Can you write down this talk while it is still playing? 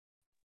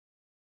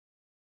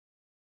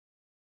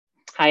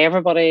Hi,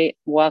 everybody.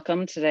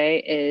 Welcome. Today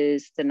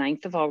is the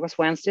 9th of August,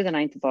 Wednesday, the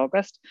 9th of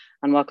August,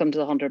 and welcome to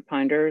the 100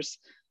 Pounders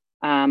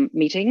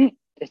meeting.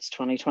 It's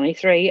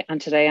 2023, and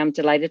today I'm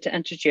delighted to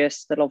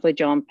introduce the lovely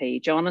John P.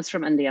 John is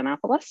from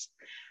Indianapolis,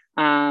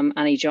 and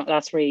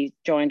that's where he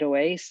joined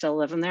OA. He's still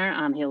living there,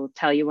 and he'll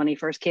tell you when he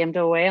first came to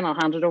OA, and I'll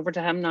hand it over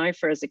to him now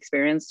for his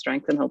experience,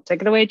 strength, and hope. Take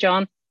it away,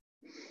 John.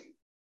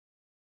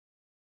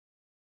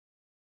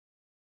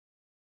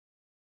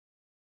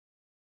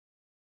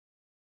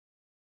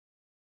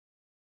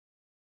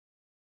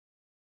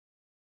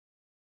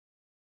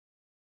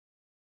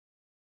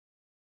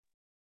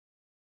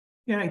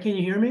 Yeah, can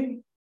you hear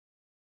me?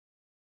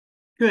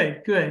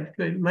 Good.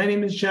 My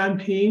name is John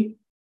P.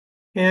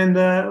 And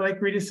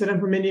like Rita said, I'm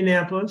from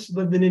Indianapolis,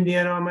 lived in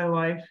Indiana all my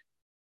life.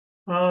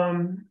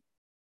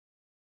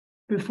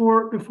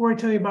 Before I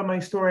tell you about my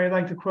story, I'd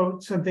like to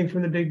quote something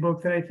from the big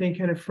book that I think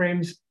kind of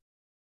frames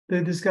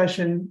the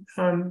discussion,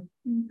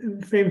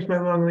 frames my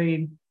long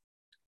lead.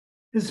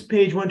 This is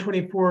page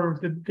 124 of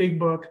the big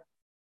book.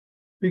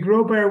 We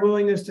grow by our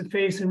willingness to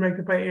face and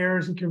rectify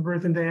errors and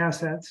convert them to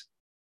assets.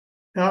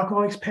 The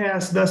alcoholic's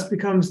past thus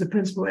becomes the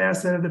principal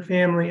asset of the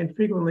family and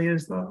frequently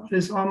is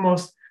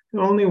almost the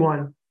only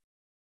one.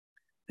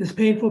 This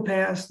painful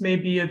past may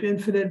be of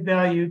infinite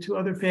value to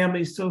other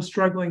families still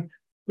struggling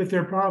with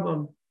their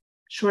problem.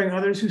 Showing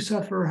others who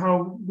suffer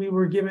how we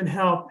were given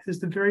help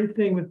is the very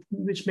thing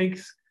which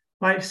makes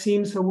life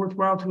seem so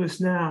worthwhile to us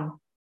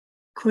now.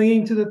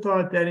 Clinging to the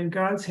thought that in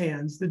God's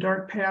hands, the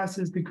dark past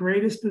is the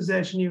greatest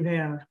possession you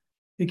have,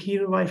 the key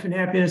to life and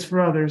happiness for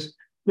others.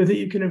 With it,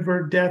 you can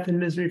avert death and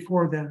misery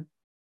for them.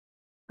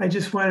 I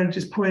just want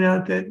to point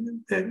out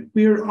that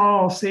we are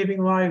all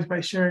saving lives by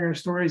sharing our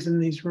stories in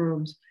these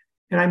rooms.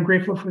 And I'm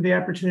grateful for the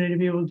opportunity to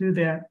be able to do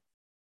that.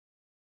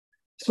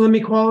 So let me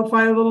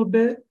qualify a little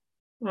bit.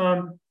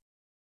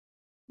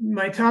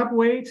 My top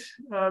weight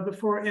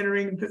before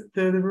entering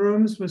the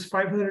rooms was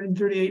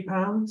 538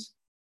 pounds.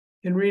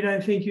 And Rita,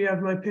 I think you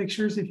have my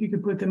pictures. If you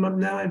could put them up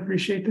now, I'd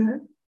appreciate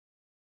that.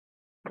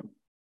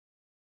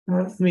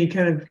 Let me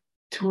kind of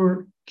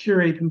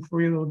curate them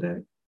for you a little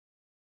bit.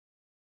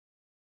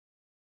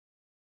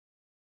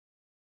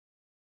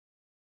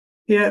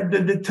 Yeah,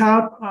 the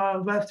top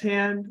left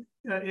hand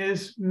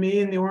is me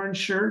in the orange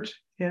shirt,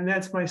 and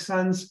that's my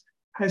son's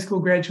high school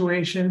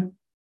graduation.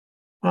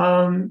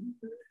 Maybe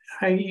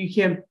you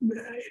can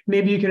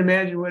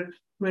imagine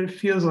what it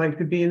feels like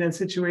to be in that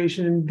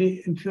situation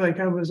and feel like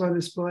I was on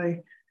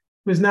display.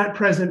 Was not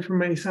present for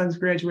my son's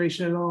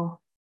graduation at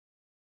all.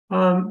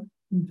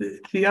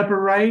 The upper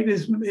right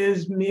is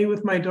me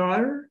with my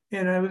daughter,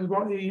 and I was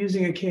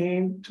using a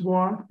cane to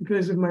walk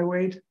because of my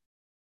weight.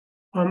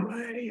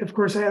 Of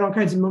course, I had all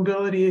kinds of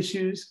mobility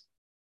issues.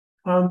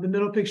 The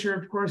middle picture,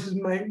 of course, is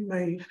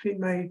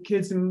my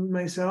kids and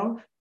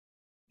myself.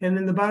 And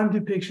then the bottom two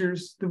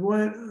pictures, the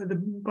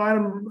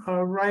bottom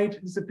right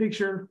is the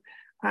picture.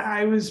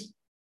 I was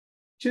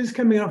just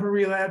coming off a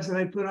relapse and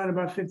I put on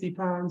about 50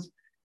 pounds.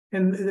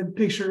 And the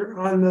picture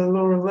on the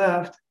lower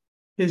left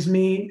is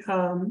me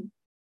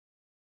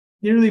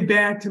nearly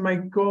back to my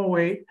goal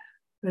weight.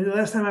 The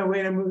last time I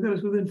weighed, I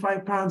was within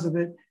 5 pounds of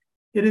it.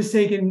 It has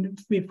taken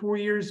me 4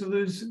 years to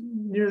lose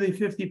nearly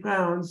 50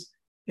 pounds,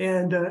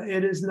 and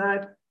it is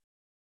not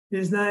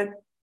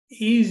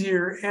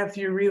easier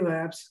after you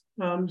relapse.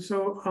 That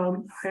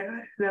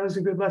was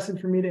a good lesson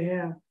for me to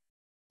have.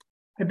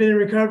 I've been in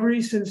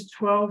recovery since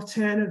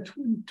 12/10 of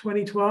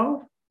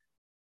 2012.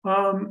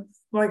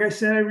 Like I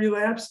said, I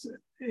relapsed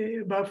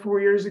about 4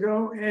 years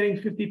ago, adding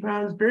 50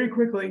 pounds very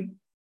quickly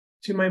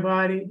to my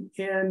body,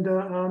 and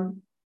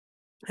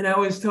I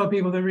always tell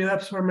people that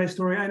relapse is part of my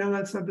story. I know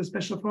that's not the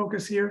special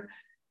focus here,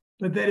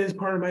 but that is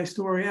part of my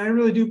story. And I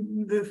really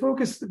do the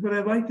focus. What I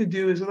like to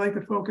do is I like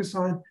to focus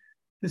on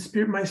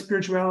my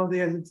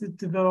spirituality as it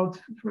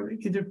developed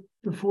either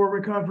before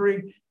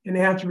recovery and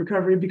after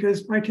recovery,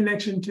 because my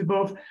connection to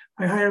both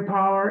my higher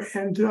power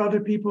and to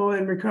other people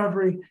in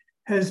recovery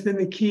has been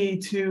the key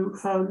to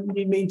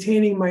me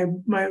maintaining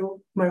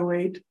my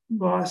weight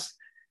loss.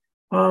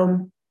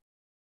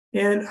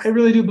 And I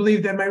really do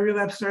believe that my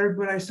relapse started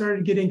when I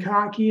started getting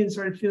cocky and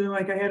started feeling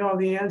like I had all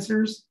the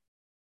answers.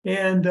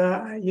 And,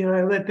 I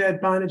let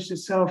that bondage to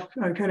self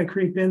kind of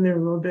creep in there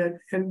a little bit.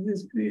 And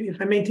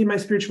if I maintain my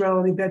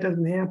spirituality, that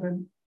doesn't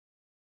happen.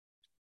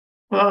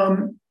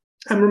 I'm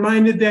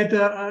reminded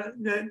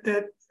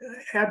that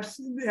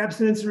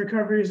abstinence and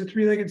recovery is a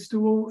three-legged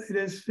stool. It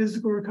is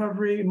physical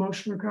recovery,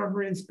 emotional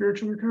recovery, and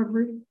spiritual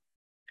recovery.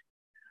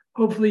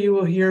 Hopefully you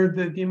will hear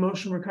the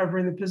emotional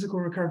recovery and the physical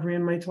recovery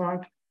in my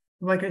talk.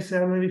 Like I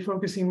said, I'm going to be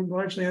focusing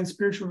largely on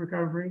spiritual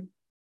recovery.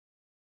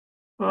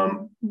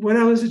 When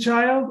I was a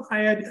child, I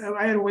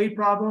had a weight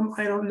problem.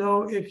 I don't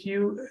know if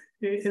you,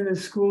 in the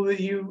school that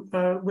you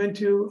went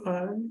to,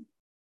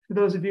 for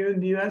those of you in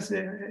the U.S.,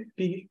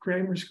 be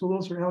grammar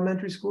schools or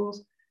elementary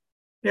schools,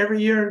 every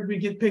year we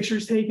get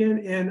pictures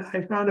taken, and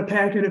I found a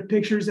packet of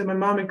pictures that my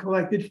mom had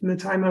collected from the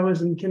time I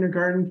was in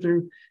kindergarten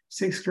through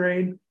 6th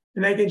grade,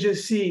 and I can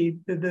just see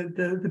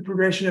the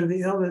progression of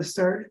the illness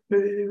start.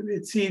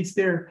 It seeds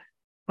there.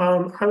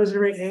 I was a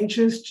very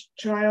anxious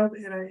child,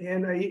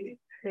 and I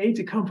ate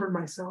to comfort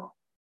myself.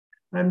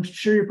 I'm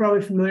sure you're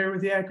probably familiar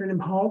with the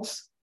acronym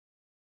HALTS,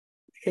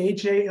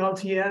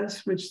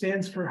 HALTS, which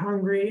stands for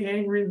hungry,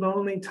 angry,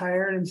 lonely,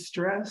 tired, and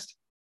stressed.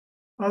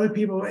 Other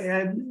people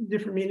add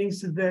different meanings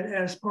to that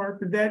S part,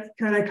 but that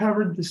kind of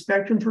covered the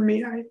spectrum for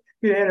me. I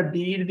could add a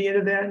B to the end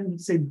of that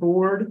and say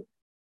bored.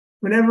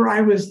 Whenever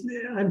I was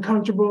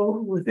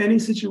uncomfortable with any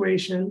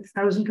situation,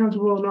 I was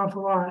uncomfortable an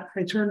awful lot.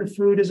 I turned to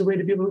food as a way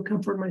to be able to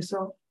comfort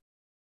myself.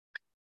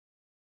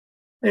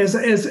 As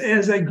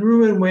I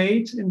grew in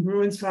weight and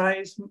grew in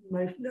size,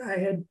 I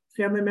had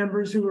family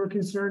members who were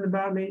concerned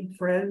about me,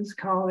 friends,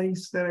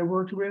 colleagues that I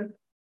worked with.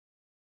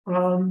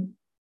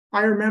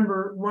 I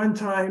remember one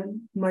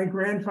time my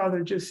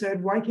grandfather just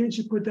said, "Why can't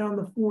you put down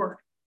the fork?"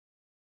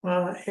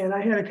 And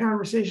I had a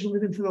conversation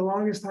with him for the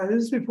longest time.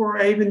 This is before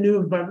I even knew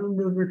about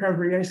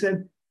recovery. I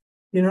said,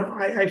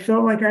 I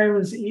felt like I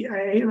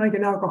ate like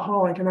an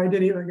alcoholic, and I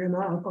did eat like an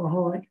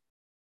alcoholic.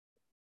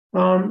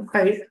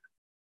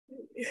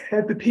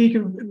 At the peak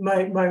of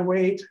my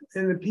weight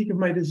and the peak of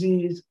my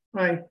disease,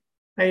 I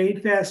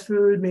ate fast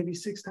food maybe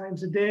 6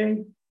 times a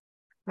day.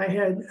 I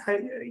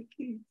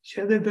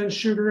lived on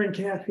sugar and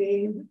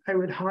caffeine. I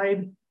would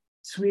hide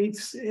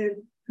sweets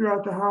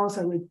throughout the house.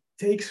 I would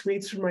take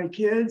sweets from my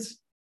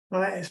kids,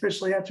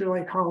 especially after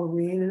like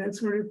Halloween and that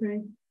sort of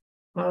thing.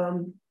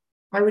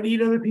 I would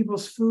eat other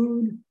people's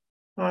food.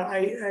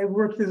 I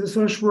worked as a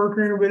social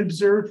worker and would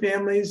observe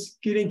families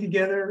getting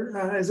together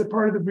as a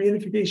part of the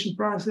reunification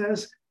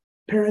process.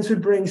 Parents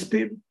would bring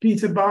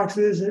pizza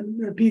boxes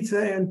and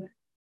pizza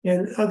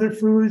and other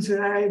foods,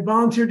 and I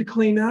volunteered to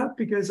clean up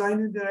because I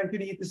knew that I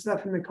could eat the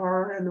stuff in the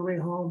car on the way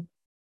home.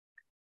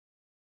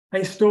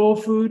 I stole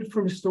food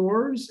from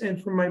stores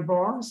and from my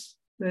boss.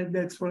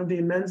 That's one of the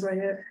amends I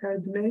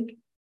had to make.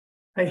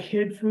 I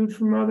hid food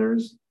from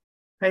others.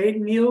 I ate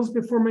meals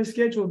before my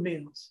scheduled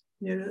meals.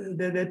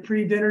 That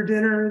pre-dinner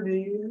dinner,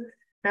 the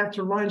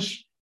after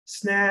lunch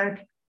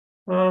snack.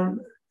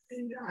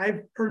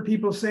 I've heard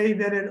people say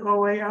that in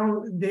OA,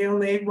 they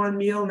only ate one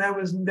meal, and that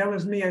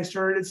was me. I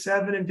started at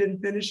 7 and didn't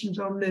finish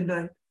until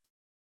midnight,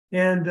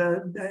 and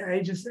I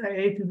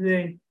ate through the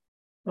day.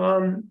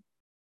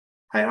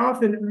 I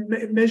often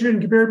measured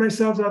and compared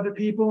myself to other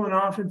people, and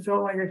often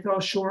felt like I fell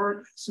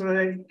short. So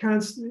and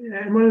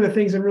one of the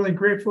things I'm really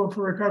grateful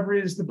for recovery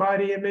is the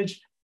body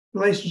image,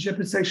 relationship,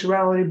 and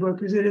sexuality book,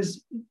 because it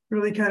has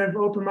really kind of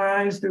opened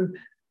my eyes to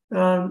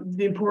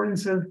the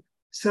importance of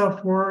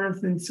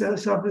self-worth and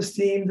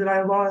self-esteem that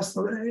I lost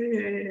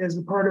as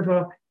a part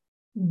of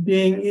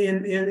being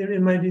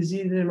in my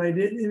disease and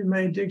in my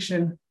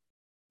addiction.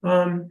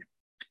 The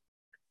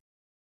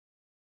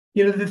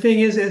thing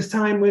is, as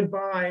time went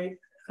by,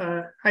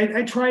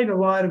 I tried a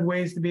lot of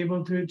ways to be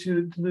able to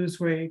lose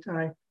weight.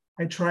 I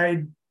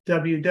tried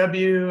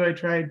WW, I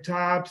tried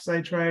TOPS,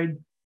 I tried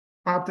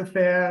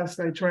OptiFast,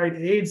 I tried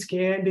AIDS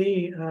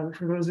candy.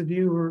 For those of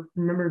you who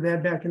remember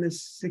that back in the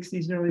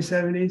 60s and early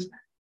 70s.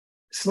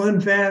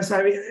 Slim Fast,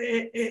 I mean,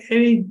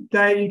 any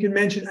diet you can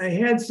mention. I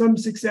had some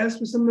success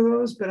with some of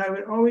those, but I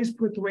would always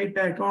put the weight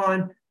back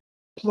on,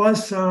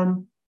 plus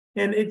some,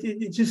 and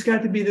it just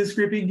got to be this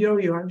gripping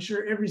yo-yo. I'm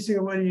sure every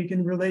single one of you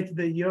can relate to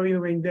the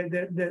yo-yoing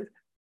that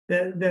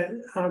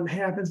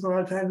happens a lot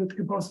of times with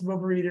compulsive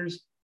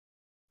overeaters.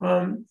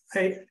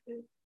 I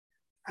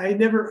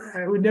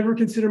would never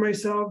consider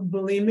myself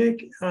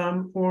bulimic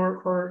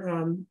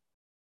or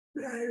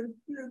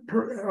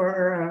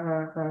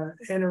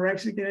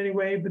anorexic in any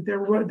way, but there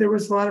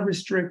was a lot of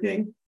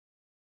restricting,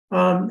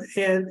 and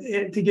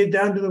to get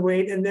down to the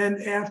weight. And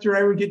then after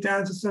I would get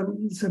down to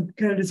some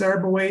kind of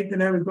desirable weight,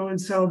 then I would go and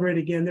celebrate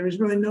again. There was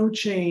really no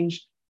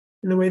change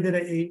in the way that I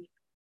ate.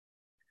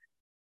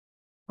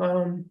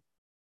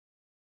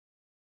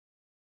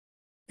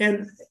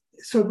 And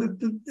so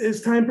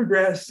as time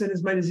progressed and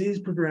as my disease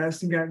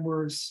progressed and got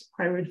worse,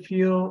 I would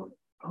feel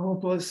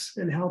hopeless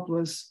and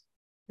helpless,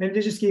 and I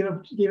just gave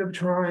up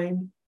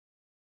trying.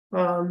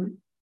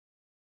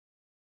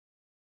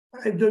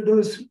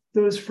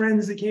 Those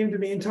friends that came to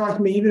me and talked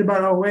to me even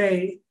about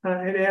OA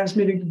and asked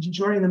me to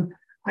join them,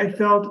 I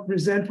felt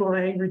resentful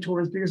and angry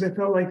towards, because I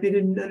felt like they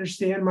didn't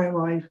understand my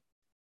life.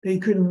 They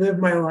couldn't live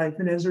my life.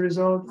 And as a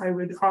result, I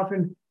would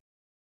often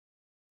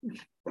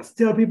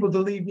tell people to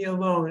leave me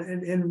alone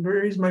and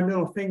raise my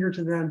middle finger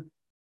to them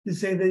to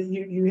say that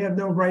you have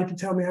no right to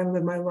tell me how to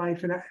live my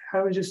life. And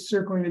I was just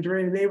circling the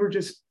drain, and they were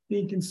just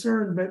being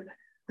concerned, but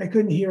I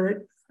couldn't hear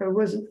it. I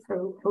wasn't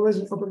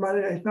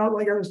open-minded. I felt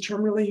like I was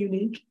terminally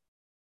unique,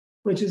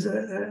 which is,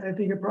 I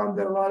think, a problem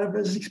that a lot of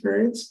us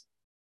experience.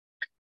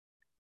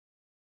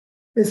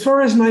 As far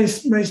as my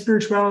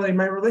spirituality,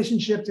 my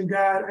relationship to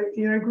God,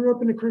 I grew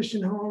up in a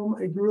Christian home.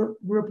 I grew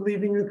up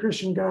believing in the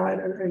Christian God.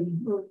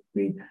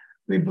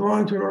 We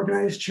belonged to an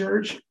organized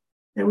church,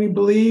 and we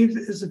believed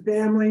as a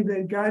family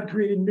that God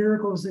created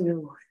miracles in your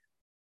life,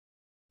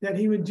 that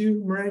He would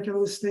do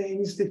miraculous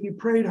things if you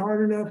prayed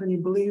hard enough and you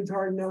believed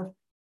hard enough.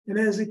 And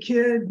as a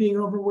kid, being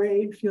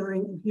overweight,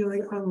 feeling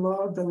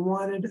unloved,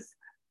 unwanted,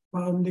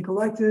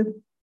 neglected,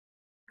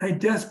 I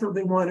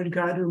desperately wanted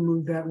God to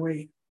remove that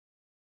weight.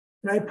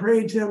 And I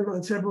prayed to him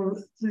on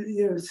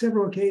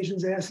several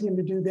occasions, asking him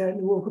to do that,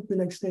 and woke up the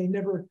next day,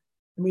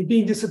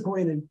 being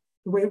disappointed.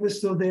 The weight was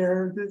still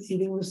there, the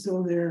eating was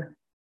still there.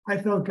 I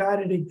felt God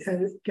had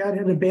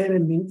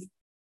abandoned me.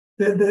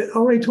 The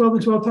OA 12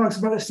 and 12 talks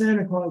about a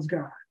Santa Claus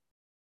God.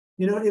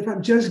 If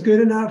I'm just good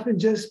enough and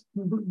just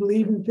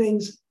believe in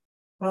things,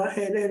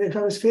 and if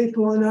I was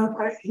faithful enough,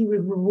 he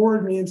would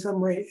reward me in some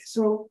way.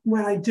 So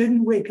when I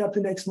didn't wake up the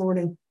next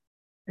morning,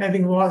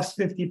 having lost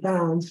 50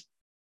 pounds,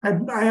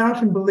 I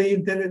often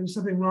believed that it was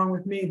something wrong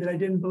with me, that I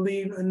didn't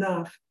believe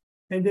enough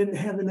and didn't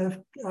have enough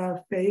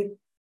faith.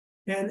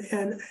 And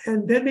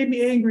that made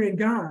me angry at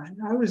God.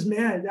 I was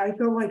mad. I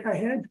felt like I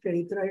had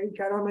faith, and I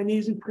got on my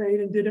knees and prayed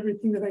and did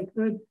everything that I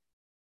could.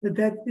 But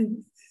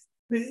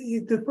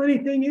the funny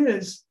thing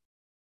is,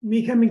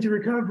 me coming to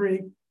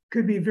recovery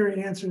could be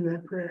very answer to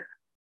that prayer.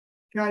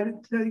 God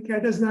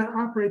does not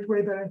operate the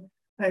way that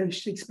I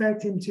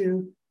expect him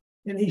to,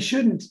 and he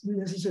shouldn't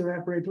necessarily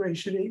operate the way I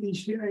should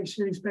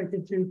expect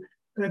him to.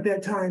 But at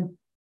that time,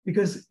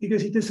 because he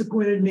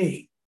disappointed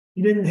me,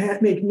 he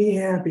didn't make me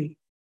happy.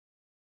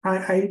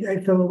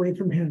 I fell away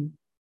from him.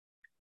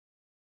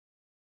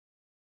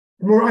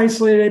 The more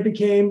isolated I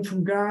became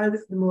from God,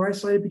 the more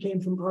isolated I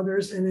became from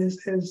others. And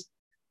as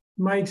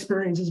my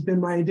experience has been,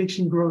 my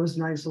addiction grows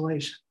in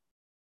isolation.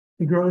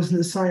 It grows in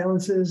the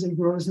silences, it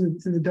grows in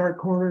the dark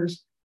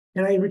corners.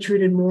 And I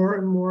retreated more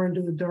and more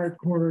into the dark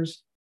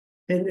corners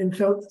and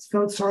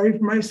felt sorry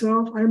for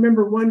myself. I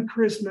remember one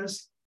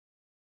Christmas,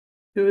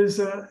 it was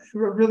a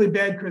really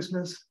bad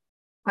Christmas.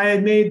 I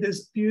had made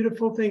this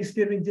beautiful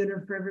Thanksgiving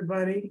dinner for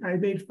everybody. I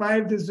made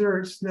 5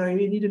 desserts. Now,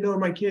 you need to know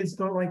my kids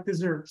don't like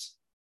desserts.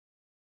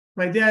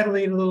 My dad will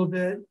eat a little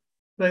bit,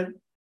 but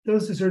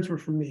those desserts were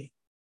for me,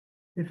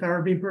 if I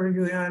were being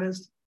perfectly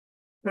honest.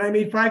 But I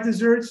made 5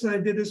 desserts, and I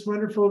did this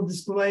wonderful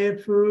display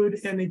of food,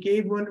 and it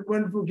gave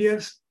wonderful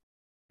gifts,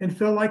 and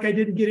felt like I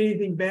didn't get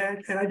anything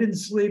back. And I didn't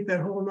sleep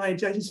that whole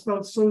night. I just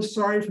felt so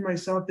sorry for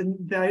myself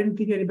that I didn't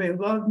think anybody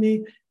loved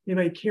me,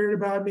 anybody cared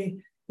about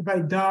me. If I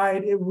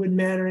died, it wouldn't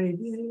matter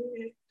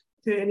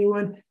to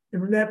anyone.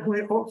 And from that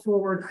point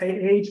forward, I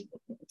ate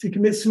to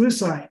commit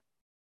suicide.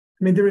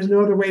 I mean, there was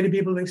no other way to be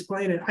able to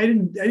explain it. I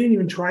didn't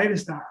even try to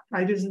stop.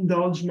 I just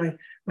indulged my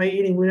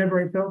eating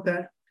whenever I felt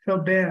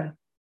bad.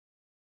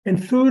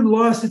 And food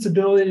lost its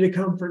ability to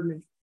comfort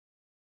me.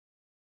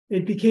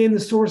 It became the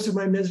source of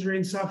my misery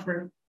and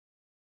suffering.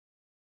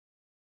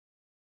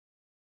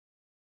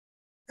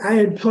 I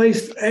had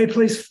placed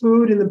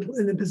food in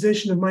the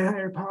position of my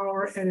higher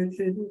power, and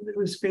it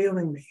was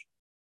failing me,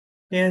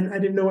 and I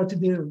didn't know what to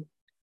do.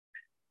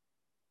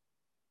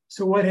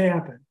 So what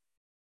happened?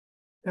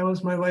 That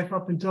was my life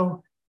up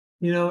until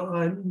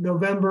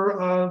November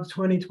of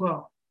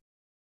 2012.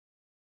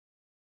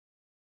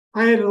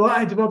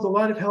 I developed a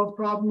lot of health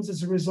problems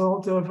as a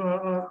result of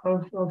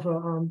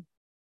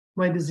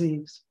my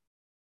disease.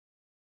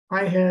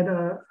 I had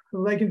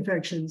leg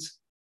infections.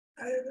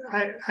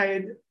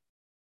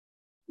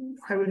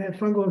 I would have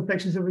fungal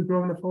infections that would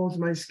grow in the folds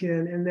of my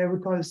skin, and that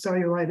would cause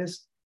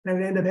cellulitis. I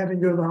would end up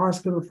having to go to the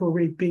hospital for a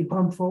week, being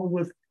pumped full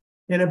with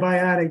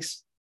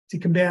antibiotics to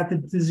combat the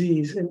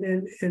disease.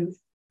 And I'm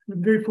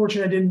very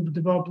fortunate I didn't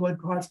develop blood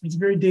clots, but it's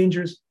very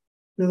dangerous.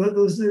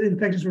 Those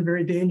infections were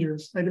very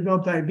dangerous. I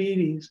developed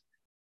diabetes.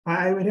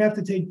 I would have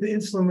to take the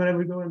insulin when I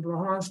would go into the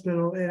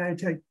hospital, and I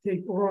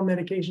take oral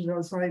medications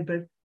outside,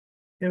 but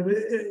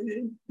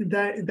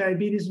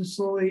diabetes was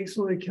slowly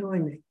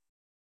killing me.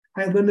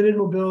 I had limited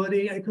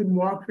mobility. I couldn't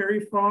walk very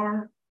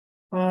far.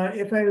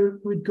 If I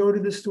would go to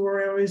the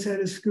store, I always had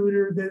a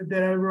scooter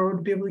that I rode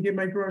to be able to get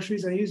my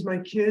groceries. I used my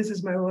kids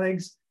as my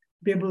legs to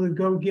be able to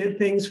go get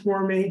things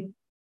for me.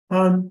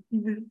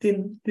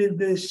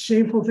 The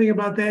shameful thing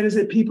about that is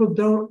that people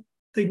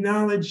did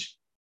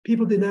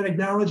not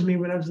acknowledge me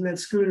when I was in that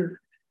scooter.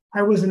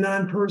 I was a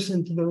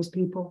non-person to those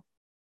people.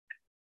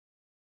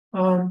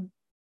 I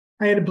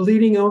had a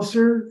bleeding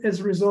ulcer as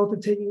a result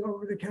of taking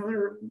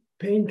over-the-counter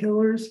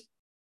painkillers.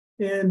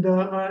 And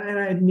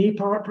I had knee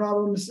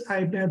problems.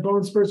 I had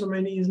bone spurs on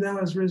my knees now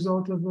as a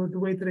result of the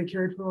weight that I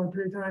carried for a long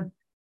period of time.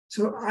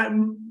 So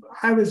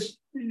I was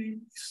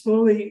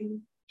slowly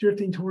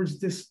drifting towards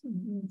this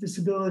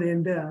disability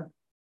and death.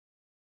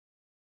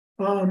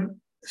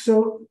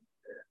 So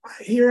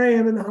here I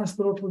am in the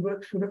hospital for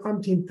the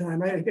umpteenth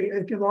time. I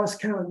lost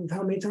count of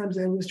how many times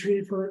I was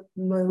treated for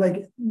my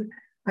leg.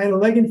 I had a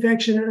leg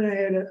infection, and I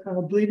had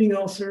a bleeding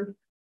ulcer.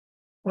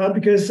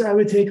 Because I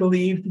would take a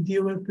leave to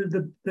deal with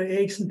the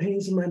aches and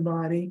pains in my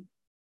body.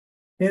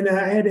 And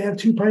I had to have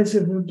 2 pints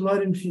of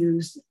blood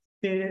infused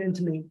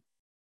into me.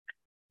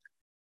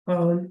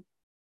 And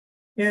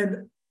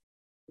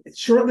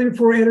shortly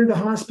before I entered the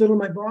hospital,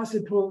 my boss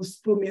had pulled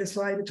me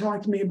aside to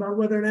talk to me about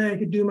whether or not I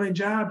could do my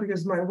job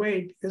because of my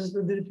weight, because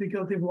of the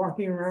difficulty of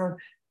walking around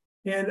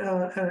and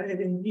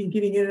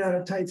getting in and out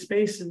of tight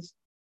spaces.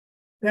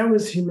 That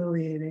was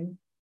humiliating.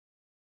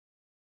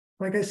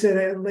 Like I said,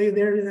 I lay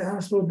there in the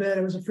hospital bed.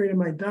 I was afraid I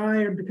might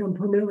die or become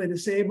permanently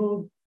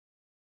disabled.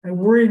 I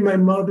worried my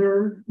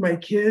mother, my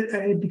kid.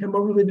 I had become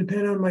overly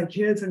dependent on my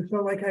kids and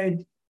felt like I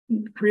had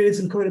created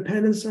some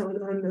codependence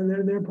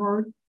on their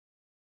part.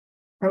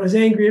 I was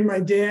angry at my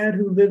dad,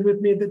 who lived with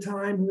me at the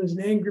time, who was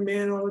an angry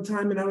man all the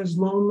time, and I was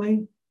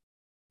lonely.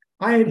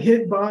 I had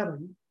hit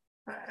bottom.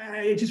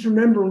 I just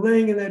remember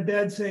laying in that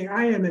bed saying,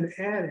 I am an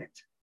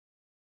addict.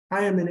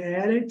 I am an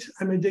addict.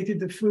 I'm addicted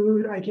to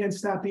food. I can't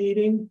stop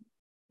eating.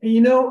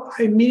 And I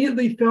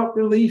immediately felt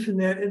relief in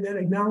that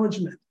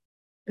acknowledgement.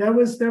 That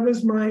was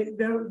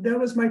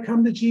my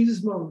come to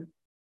Jesus moment.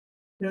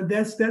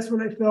 That's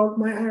when I felt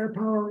my higher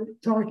power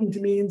talking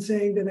to me and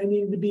saying that I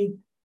needed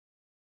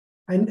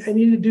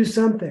to do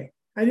something.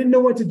 I didn't know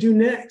what to do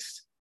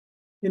next.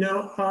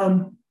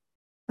 I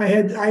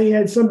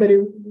had somebody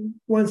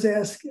once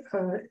ask,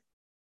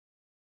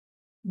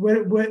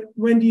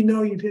 when do you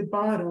know you've hit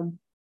bottom?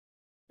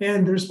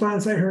 And the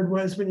response I heard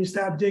was, when you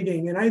stop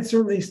digging. And I'd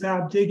certainly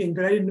stopped digging,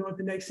 but I didn't know what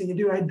the next thing to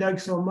do. I dug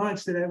so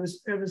much that it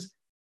was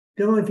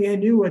the only thing I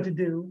knew what to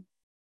do.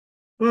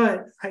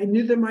 But I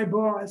knew that my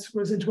boss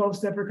was in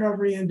 12-step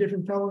recovery and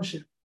different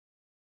fellowship.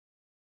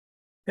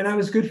 And I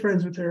was good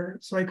friends with her.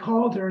 So I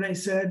called her and I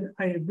said,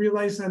 I had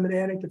realized I'm an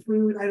addict of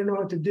food. I don't know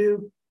what to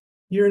do.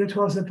 You're in a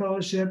 12-step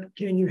fellowship.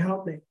 Can you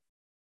help me?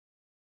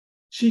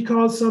 She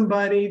called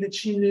somebody that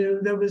she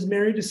knew that was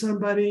married to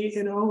somebody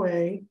in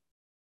OA,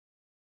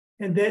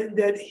 and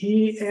that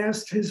he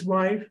asked his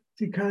wife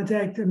to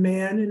contact a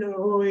man in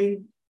OA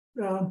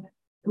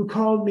who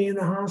called me in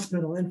the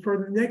hospital. And for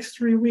the next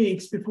 3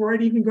 weeks, before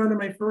I'd even gone to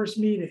my first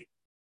meeting.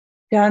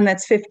 Don,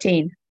 that's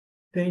 15.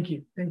 Thank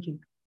you.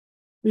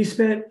 We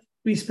spent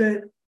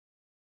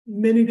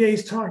many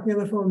days talking on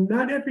the phone,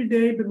 not every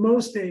day, but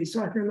most days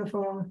talking on the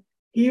phone.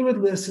 He would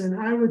listen.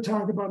 I would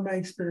talk about my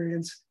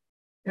experience.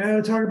 And I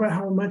would talk about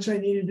how much I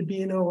needed to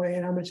be in OA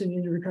and how much I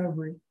needed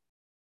recovery.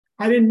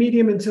 I didn't meet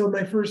him until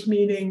my first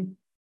meeting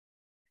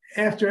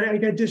after I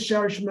got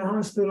discharged from the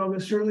hospital. It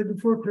was shortly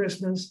before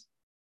Christmas.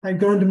 I'd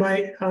gone to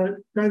my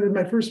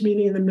first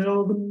meeting in the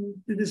middle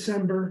of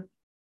December.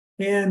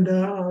 And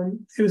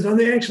it was on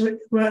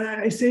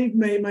I say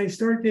my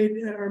start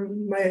date or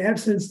my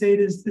absence date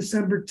is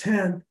December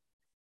 10th.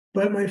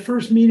 But my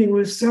first meeting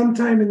was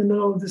sometime in the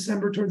middle of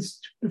December,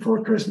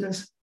 before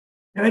Christmas.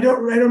 And I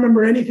don't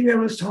remember anything that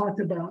was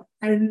talked about.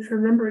 I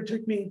remember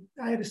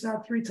I had to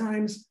stop 3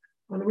 times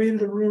on the way to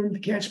the room to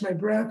catch my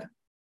breath.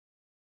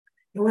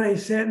 And when I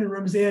sat in the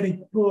rooms, they had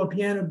to pull a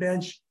piano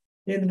bench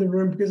into the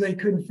room because I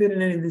couldn't fit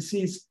in any of the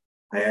seats.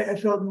 I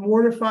felt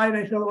mortified.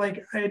 I felt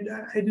like I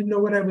didn't know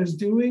what I was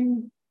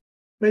doing.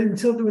 But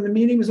until when the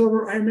meeting was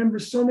over, I remember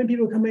so many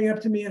people coming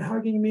up to me and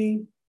hugging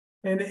me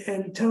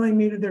and telling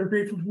me that they were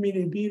grateful for me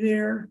to be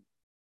there.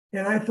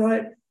 And I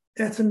thought,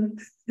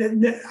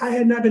 that I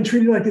had not been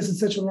treated like this in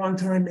such a long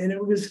time. And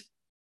it was,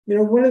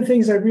 one of the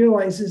things I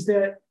realized is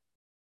that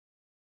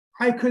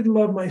I couldn't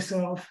love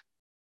myself.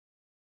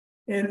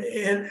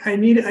 And I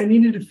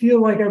needed to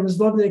feel like I was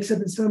loved and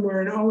accepted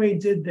somewhere. And OA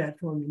did that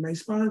for me. My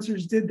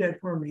sponsors did that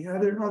for me.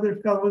 Other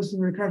fellows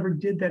in recovery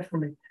did that for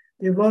me.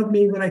 They loved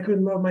me when I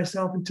couldn't love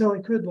myself until I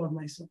could love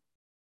myself.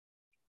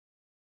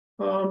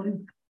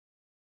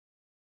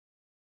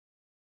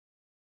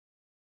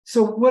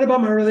 So what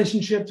about my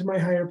relationship to my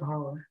higher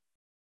power?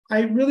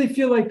 I really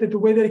feel like that the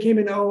way that I came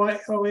into OA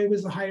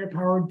was the higher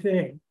powered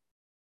thing.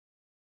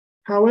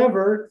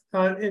 However,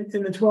 in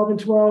the 12 and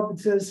 12, it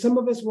says, some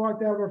of us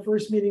walked out of our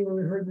first meeting when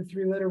we heard the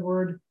 3-letter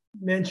word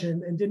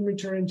mentioned and didn't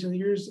return until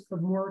years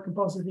of more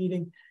compulsive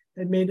eating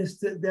had made us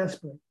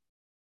desperate.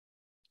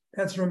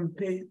 That's from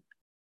page,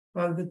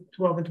 the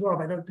 12 and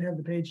 12. I don't have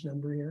the page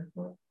number here.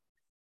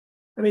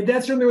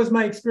 That certainly was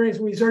my experience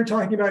when we started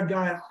talking about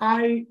God.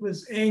 I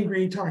was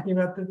angry talking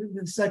about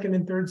the second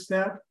and third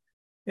step.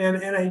 And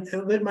I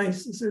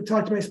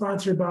talked to my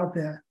sponsor about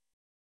that.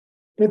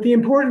 But the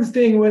important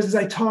thing was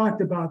I talked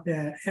about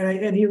that,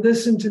 and he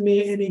listened to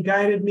me and he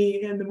guided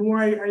me. And the more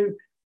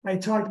I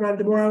talked about it,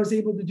 the more I was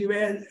able to do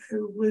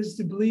was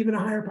to believe in a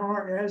higher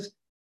power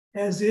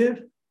as if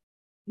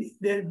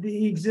that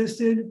he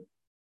existed.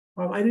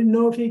 I didn't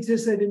know if he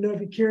existed. I didn't know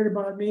if he cared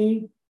about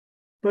me.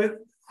 But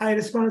I had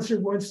a sponsor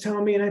once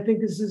tell me, and I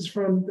think this is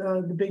from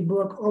the big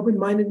book,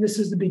 Open-mindedness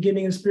is the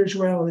beginning of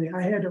spirituality.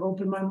 I had to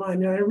open my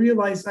mind, and I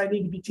realized I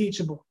need to be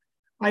teachable.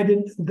 My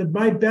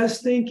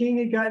best thinking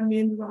had gotten me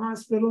into the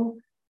hospital.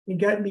 It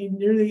got me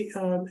nearly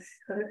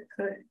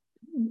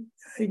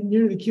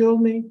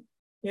killed me,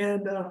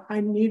 and I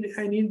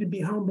needed to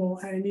be humble,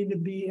 and I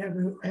needed to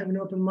have an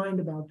open mind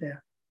about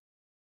that.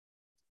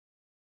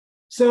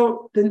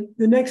 So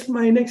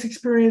my next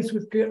experience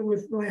with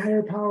my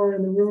higher power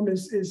in the room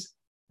is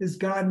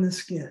God in the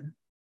skin.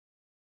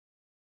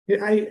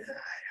 I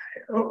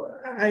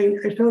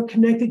felt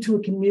connected to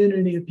a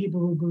community of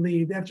people who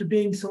believed after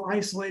being so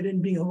isolated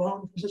and being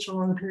alone for such a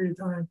long period of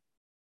time,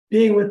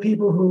 being with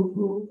people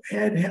who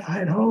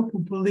had hope, who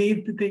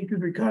believed that they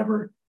could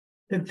recover,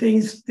 that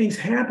things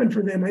happened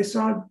for them. I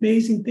saw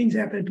amazing things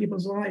happen in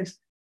people's lives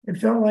and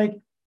felt like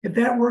if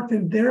that worked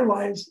in their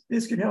lives,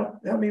 this could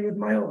help me with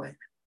my life.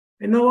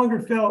 I no longer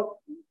felt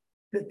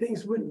that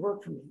things wouldn't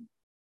work for me.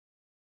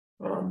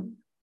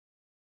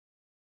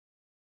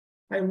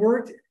 I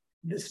worked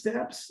the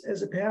steps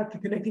as a path to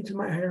connecting to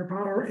my higher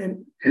power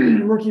and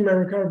working my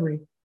recovery.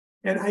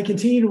 And I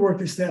continue to work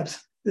the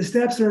steps. The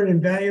steps are an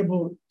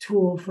invaluable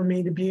tool for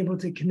me to be able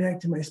to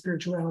connect to my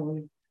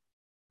spirituality.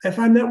 If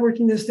I'm not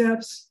working the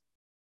steps,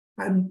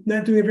 I'm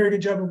not doing a very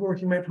good job of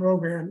working my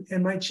program,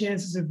 and my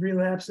chances of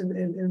relapse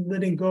and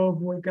letting go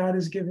of what God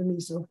has given me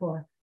so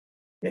far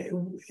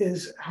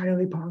is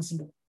highly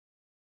possible.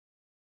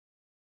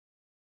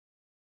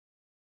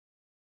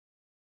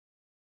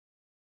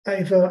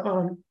 I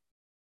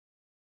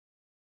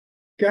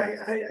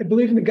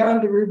believe in the God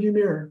of the rearview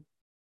mirror.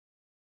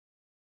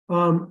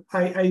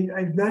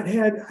 I've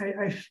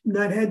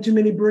not had too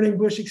many burning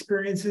bush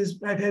experiences.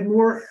 I've had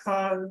more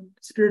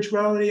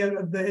spirituality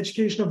of the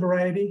educational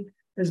variety,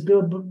 as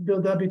Bill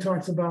W.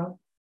 talks about.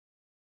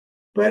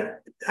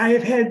 But I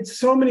have had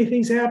so many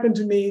things happen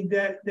to me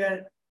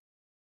that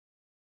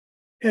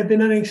have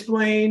been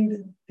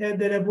unexplained and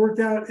that have worked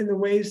out in the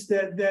ways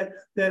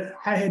that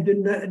I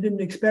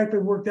didn't expect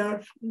or worked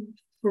out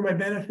for my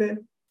benefit,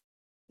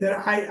 that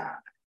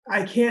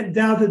I can't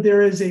doubt that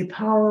there is a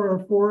power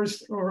or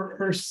force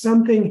or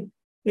something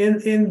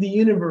in the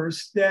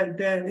universe that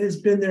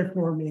has been there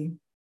for me.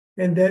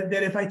 And that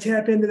if I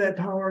tap into that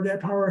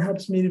power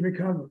helps me to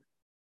recover.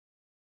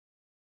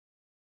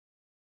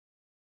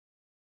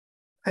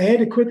 I had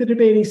to quit the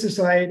debating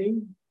society.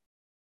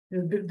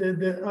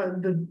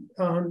 The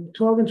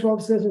 12 and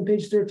 12 says on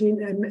page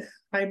 13, and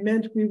it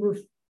meant we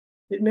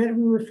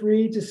were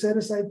free to set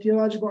aside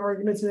theological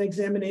arguments and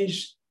examine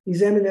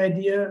the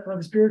idea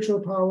of spiritual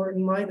power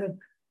in light of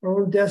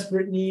our own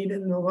desperate need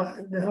and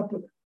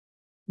the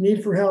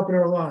need for help in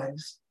our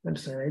lives. I'm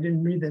sorry, I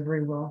didn't read that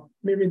very well.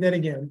 Let me read that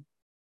again.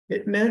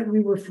 It meant we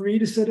were free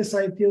to set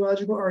aside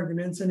theological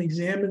arguments and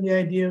examine the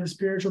idea of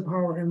spiritual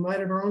power in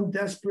light of our own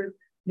desperate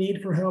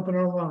need for help in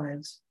our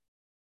lives.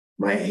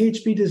 My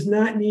HB does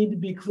not need to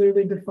be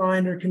clearly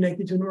defined or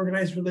connected to an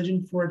organized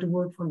religion for it to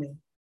work for me.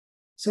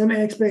 Some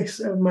aspects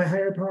of my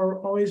higher power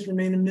always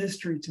remain a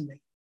mystery to me.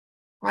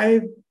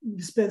 I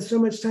spent so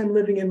much time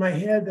living in my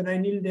head that I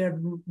needed to have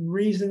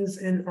reasons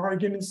and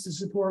arguments to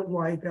support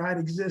why God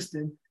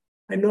existed.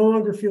 I no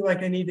longer feel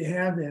like I need to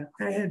have that.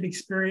 I have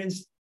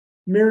experienced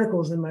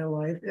miracles in my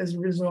life as a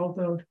result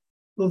of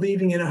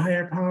believing in a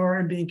higher power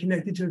and being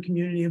connected to a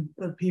community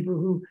of people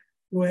who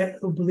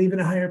believe in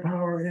a higher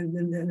power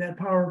and that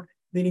power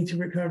leading to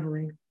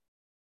recovery.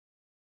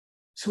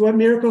 So what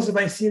miracles have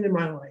I seen in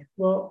my life?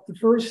 Well, the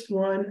first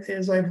one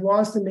is I've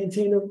lost and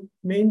maintained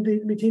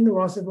the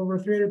loss of over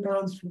 300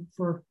 pounds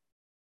for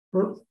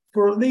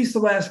at least the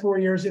last 4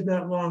 years, if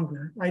not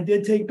longer. I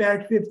did take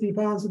back 50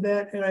 pounds of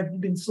that, and I've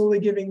been slowly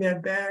giving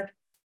that back.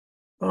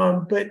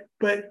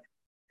 But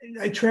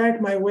I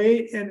track my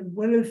weight, and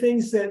one of the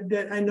things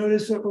that I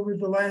noticed over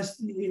the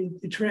last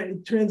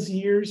trends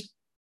years,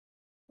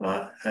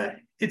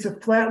 it's a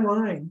flat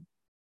line.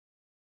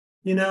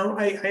 You know,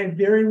 I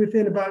vary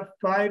within about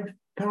 5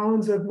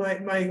 pounds of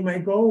my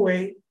goal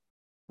weight,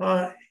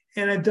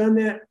 and I've done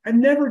that. I've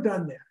never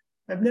done that.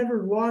 I've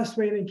never lost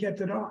weight and kept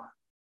it off.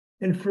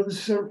 And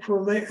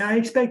I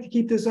expect to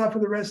keep this off for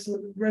the rest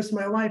of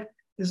my life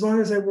as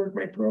long as I work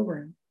my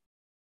program.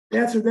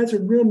 That's a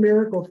real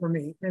miracle for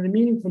me and a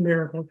meaningful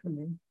miracle for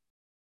me.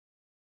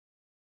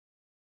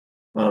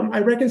 I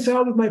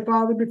reconciled with my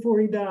father before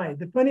he died.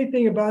 The funny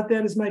thing about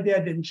that is my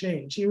dad didn't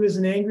change. He was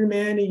an angry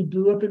man. He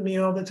blew up at me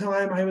all the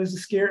time. I was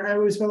scared. I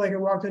always felt like I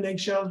walked on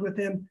eggshells with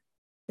him.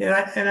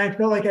 And I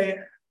felt like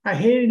I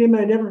hated him.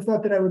 And I never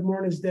thought that I would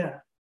mourn his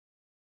death.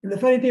 And the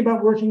funny thing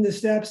about working the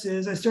steps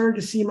is I started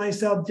to see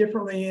myself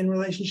differently in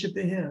relationship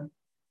to him.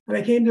 And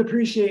I came to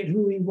appreciate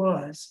who he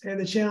was and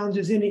the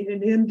challenges in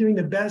him doing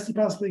the best he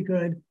possibly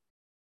could.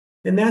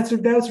 And that's a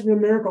real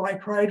miracle. I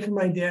cried for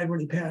my dad when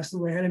he passed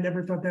away, and I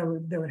never thought that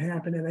would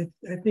happen. And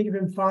I think of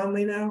him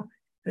fondly now.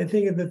 I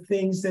think of the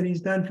things that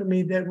he's done for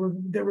me that were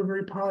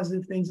very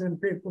positive things, and I'm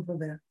grateful for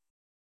that.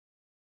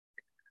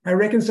 I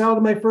reconciled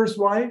with my first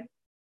wife.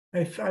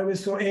 I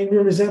was so angry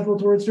and resentful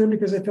towards her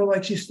because I felt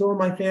like she stole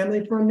my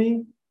family from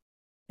me.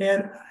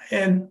 And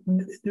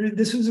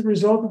this was a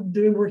result of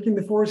working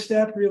the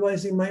 4-step,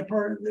 realizing my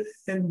part,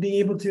 and being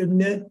able to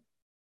admit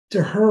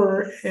to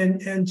her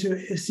and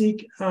to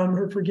seek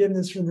her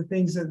forgiveness for the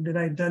things that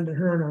I'd done to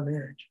her in our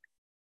marriage.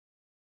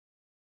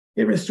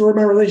 It restored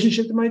my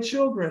relationship to my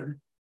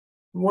children.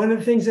 One of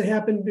the things that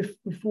happened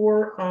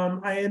before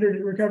I entered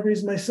recovery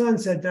is my son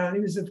sat down. He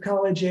was of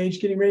college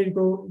age, getting ready to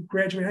go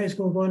graduate high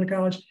school and go into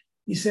college.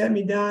 He sat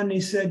me down and he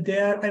said,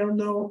 "Dad, I don't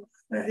know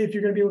if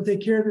you're going to be able to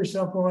take care of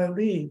yourself when I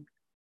leave.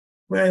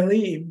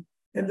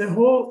 And the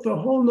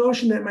whole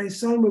notion that my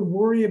son would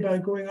worry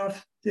about going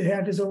off to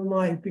have his own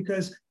life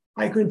because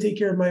I couldn't take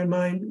care of my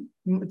mind.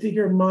 Take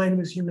care of mine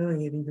was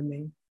humiliating to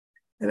me.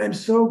 And I'm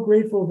so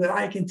grateful that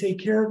I can take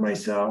care of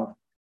myself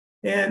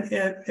and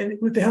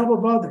with the help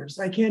of others.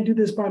 I can't do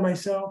this by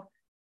myself,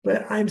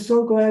 but I'm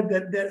so glad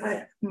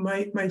that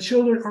my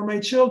children are my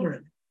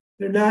children.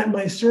 They're not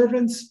my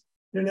servants.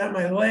 They're not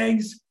my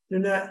legs. They're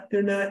not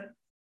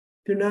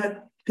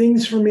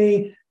things for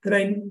me that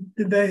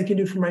I can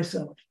do for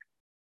myself.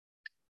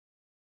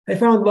 I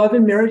found love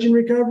in marriage and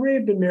recovery.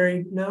 I've been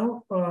married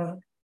now.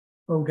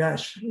 Oh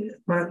gosh,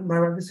 my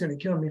wife is going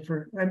to kill me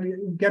I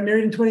got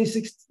married in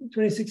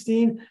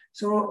 2016.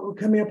 So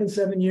coming up in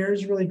 7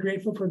 years, really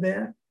grateful for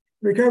that.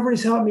 Recovery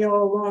has helped me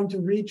all along to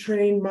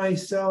retrain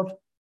myself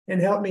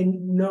and help me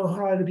know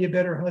how to be a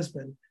better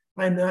husband.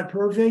 I'm not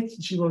perfect.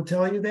 She will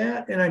tell you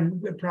that. And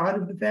I'm proud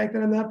of the fact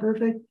that I'm not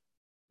perfect,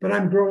 but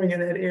I'm growing in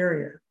that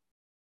area.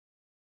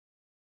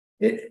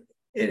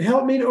 It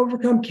helped me to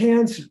overcome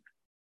cancer.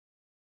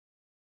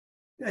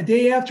 A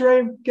day after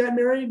I got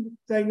married,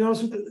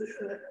 diagnosed with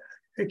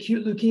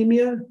acute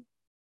leukemia.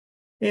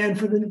 And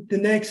for the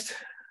next,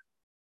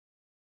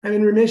 I'm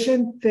in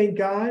remission, thank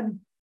God.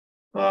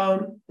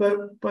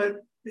 But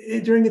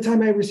during the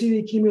time I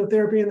received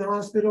chemotherapy in the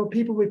hospital,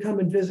 people would come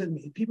and visit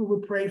me. People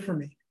would pray for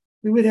me.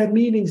 We would have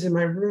meetings in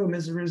my room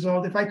as a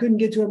result. If I couldn't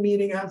get to a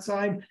meeting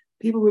outside,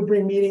 people would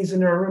bring meetings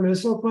into our room. It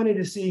was so funny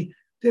to see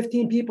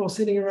 15 people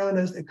sitting around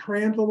us, a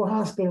cramped little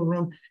hospital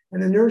room,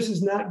 and the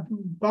nurses not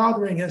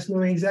bothering us,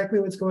 knowing exactly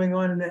what's going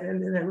on in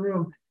that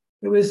room.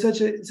 It was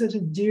such a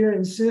dear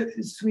and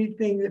sweet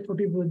thing for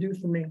people to do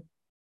for me.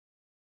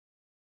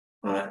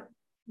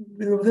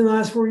 Within the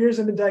last 4 years,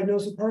 I've been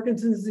diagnosed with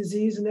Parkinson's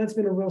disease, and that's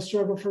been a real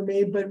struggle for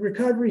me. But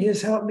recovery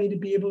has helped me to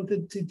be able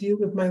to deal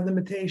with my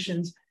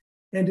limitations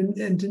and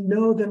to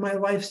know that my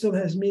life still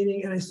has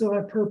meaning and I still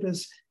have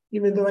purpose,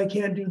 even though I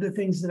can't do the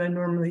things that I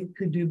normally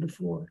could do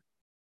before.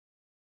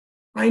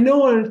 I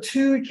know on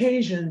 2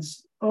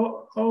 occasions,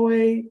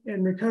 OA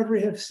and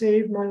recovery have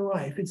saved my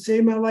life. It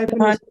saved my life.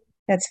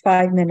 That's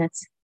 5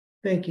 minutes.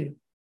 Thank you.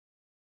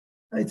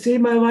 It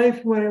saved my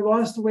life when I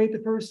lost the weight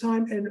the first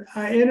time, and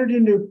I entered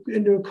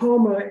into a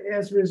coma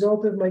as a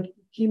result of my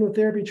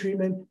chemotherapy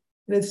treatment,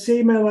 and it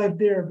saved my life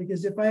there,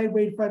 because if I had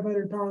weighed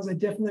 500 pounds, I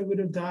definitely would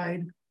have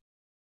died.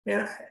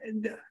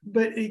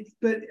 But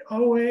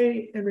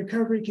OA and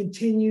recovery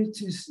continue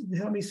to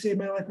help me save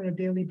my life on a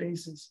daily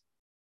basis.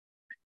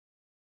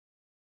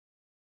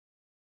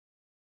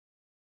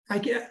 I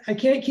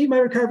can't keep my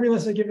recovery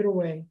unless I give it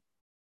away.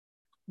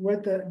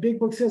 What the big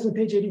book says on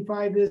page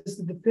 85 is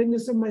that the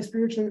fitness of my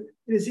spiritual,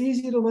 it is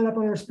easy to let up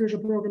on our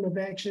spiritual program of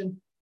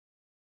action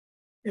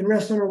and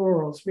rest on our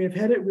laurels. We are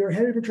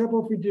headed for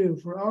trouble if we do.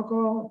 For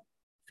alcohol,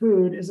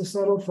 food is a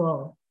subtle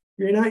foe.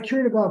 We are not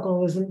cured of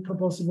alcoholism,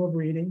 compulsive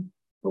overeating.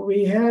 What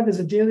we have is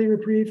a daily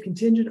reprieve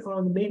contingent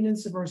on the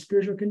maintenance of our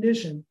spiritual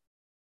condition.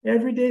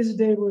 Every day is a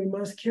day where we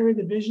must carry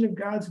the vision of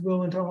God's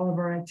will into all of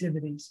our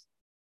activities.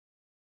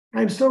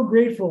 I'm so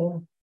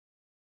grateful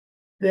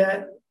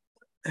that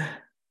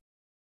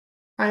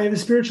I have a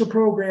spiritual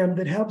program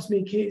that helps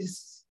me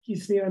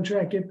keeps me on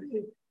track.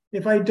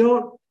 If I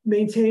don't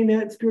maintain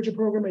that spiritual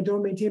program, I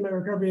don't maintain my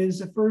recovery. It's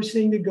the first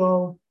thing to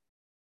go,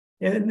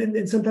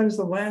 and sometimes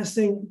the last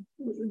thing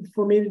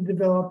for me to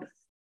develop.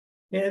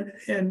 And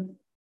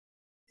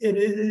it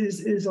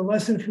is a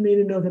lesson for me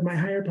to know that my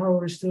higher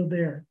power is still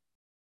there.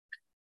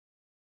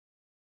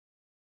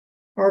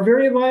 Our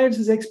very lives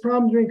as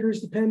ex-problem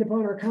drinkers depend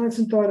upon our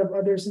constant thought of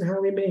others and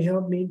how we may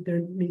help meet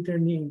their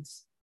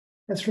needs.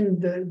 That's from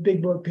the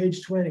big book,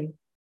 page 20.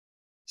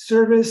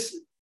 Service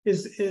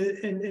is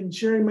in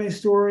sharing my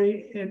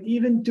story, and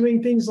even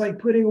doing things like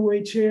putting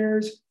away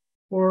chairs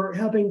or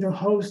helping to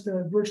host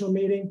a virtual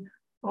meeting,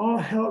 all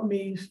help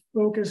me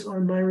focus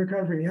on my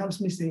recovery. It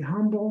helps me stay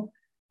humble,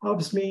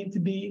 helps me to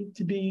be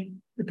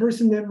the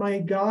person that my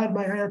God,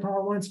 my higher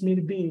power wants me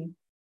to be.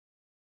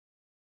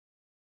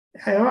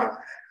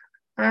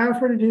 I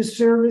offer to do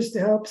service to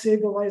help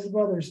save the lives of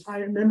others. I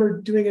remember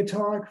doing a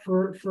talk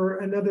for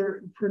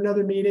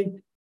another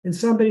meeting, and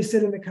somebody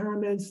said in the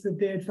comments that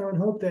they had found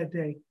hope that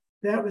day.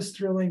 That was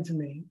thrilling to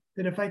me,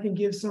 that if I can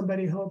give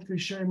somebody hope through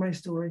sharing my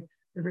story,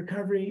 that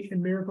recovery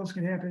and miracles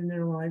can happen in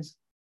their lives.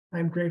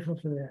 I'm grateful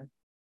for that.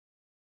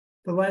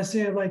 The last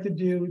thing I'd like to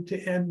do to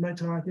end my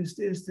talk is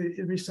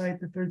to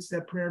recite the 3rd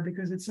step prayer,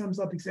 because it sums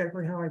up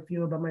exactly how I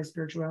feel about my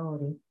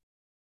spirituality.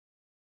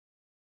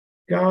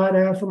 God,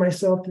 I offer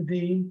myself to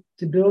thee,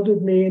 to build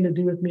with me and to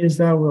do with me as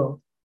thou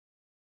wilt.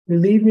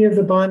 Relieve me of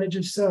the bondage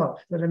of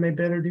self, that I may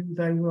better do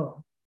thy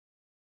will.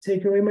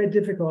 Take away my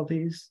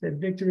difficulties, that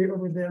victory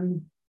over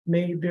them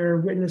may bear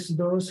witness to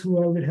those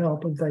who I would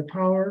help of thy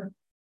power,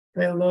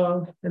 thy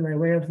love, and thy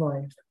way of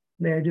life.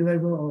 May I do thy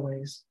will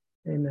always.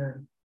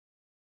 Amen.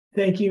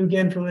 Thank you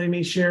again for letting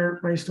me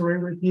share my story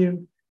with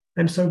you.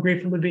 I'm so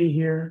grateful to be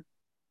here.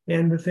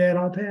 And with that,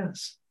 I'll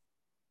pass.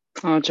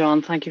 Oh,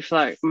 John, thank you for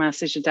that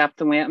message of depth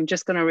and weight. I'm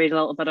just going to read a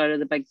little bit out of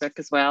the big book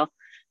as well.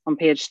 On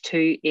page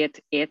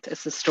 288,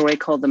 it's a story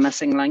called The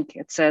Missing Link.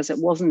 It says, it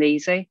wasn't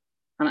easy,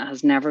 and it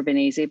has never been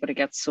easy, but it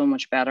gets so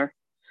much better.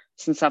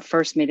 Since that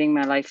first meeting,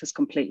 my life has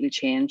completely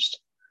changed.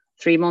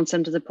 3 months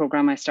into the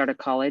program, I started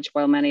college.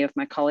 While many of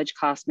my college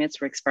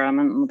classmates were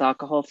experimenting with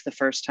alcohol for the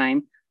first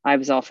time, I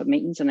was off at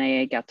meetings and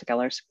AA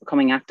get-togethers,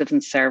 becoming active in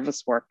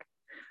service work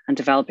and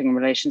developing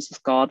relations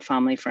with God,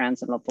 family,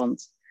 friends, and loved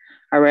ones.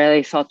 I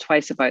rarely thought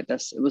twice about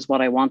this. It was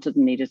what I wanted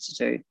and needed to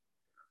do.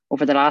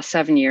 Over the last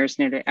 7 years,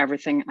 nearly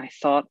everything I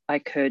thought I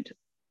could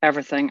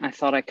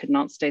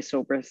not stay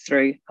sober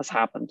through has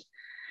happened.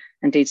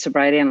 Indeed,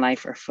 sobriety and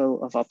life are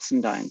full of ups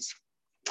and downs.